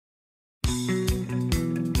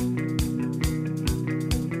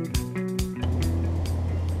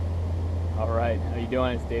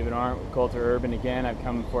doing? It's David Arndt with Coulter Urban again. I've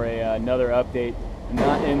come for another update. I'm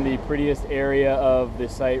not in the prettiest area of the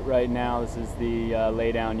site right now. This is the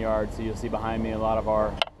laydown yard, so you'll see behind me a lot of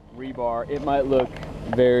our rebar. It might look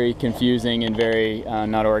very confusing and very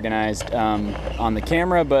not organized on the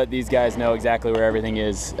camera, but these guys know exactly where everything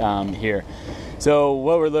is here. So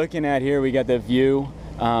what we're looking at here, we got the VUE.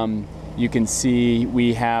 You can see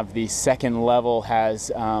we have the second level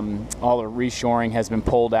has all the reshoring has been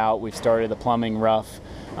pulled out. We've started the plumbing rough.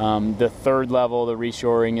 The third level, the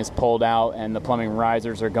reshoring is pulled out and the plumbing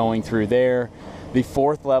risers are going through there. The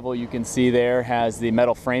fourth level, you can see there, has the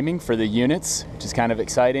metal framing for the units, which is kind of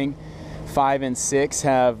exciting. 5 and 6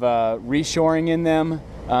 have reshoring in them,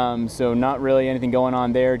 so not really anything going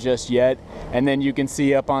on there just yet. And then you can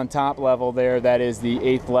see up on top level there, that is the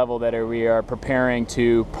 8th level that we are preparing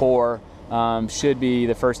to pour. Should be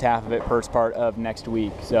the first half of it, first part of next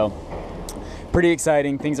week. So pretty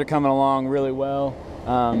exciting. Things are coming along really well.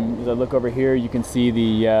 As I look over here, you can see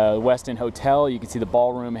the Westin Hotel. You can see the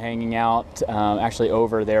ballroom hanging out actually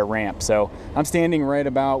over their ramp. So I'm standing right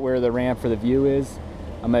about where the ramp for the VUE is.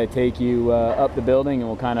 I'm going to take you up the building and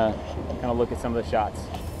we'll kind of look at some of the shots.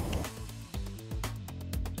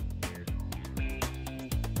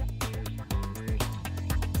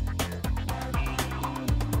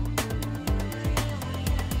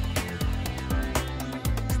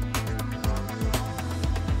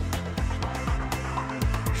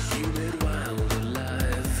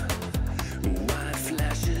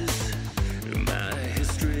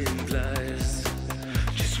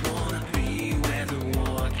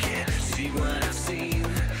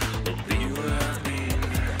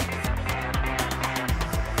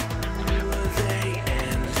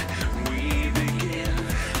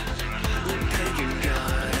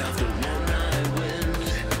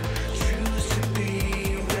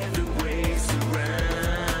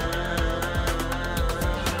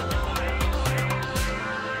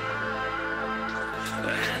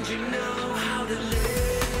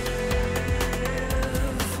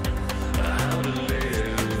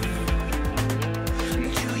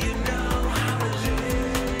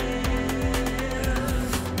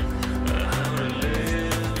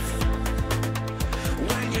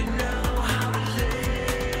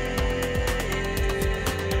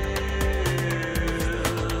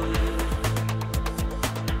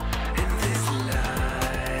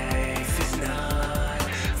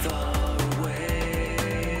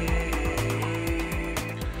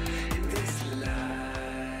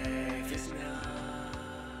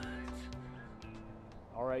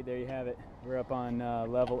 Alright, there you have it. We're up on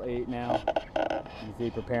level 8 now. You can see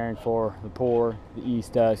preparing for the pour. The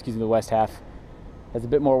east, the west half has a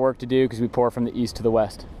bit more work to do because we pour from the east to the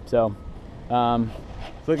west. So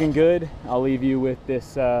it's looking good. I'll leave you with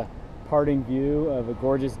this parting view of a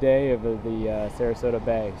gorgeous day of the Sarasota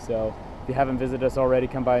Bay. So if you haven't visited us already,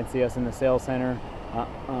 come by and see us in the sales center.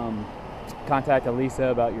 Contact Elisa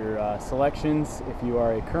about your selections if you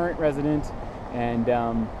are a current resident, and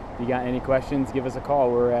if you got any questions, give us a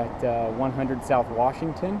call. We're at 100 South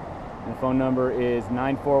Washington, and the phone number is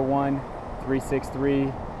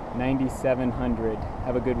 941-363-9700.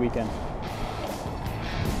 Have a good weekend.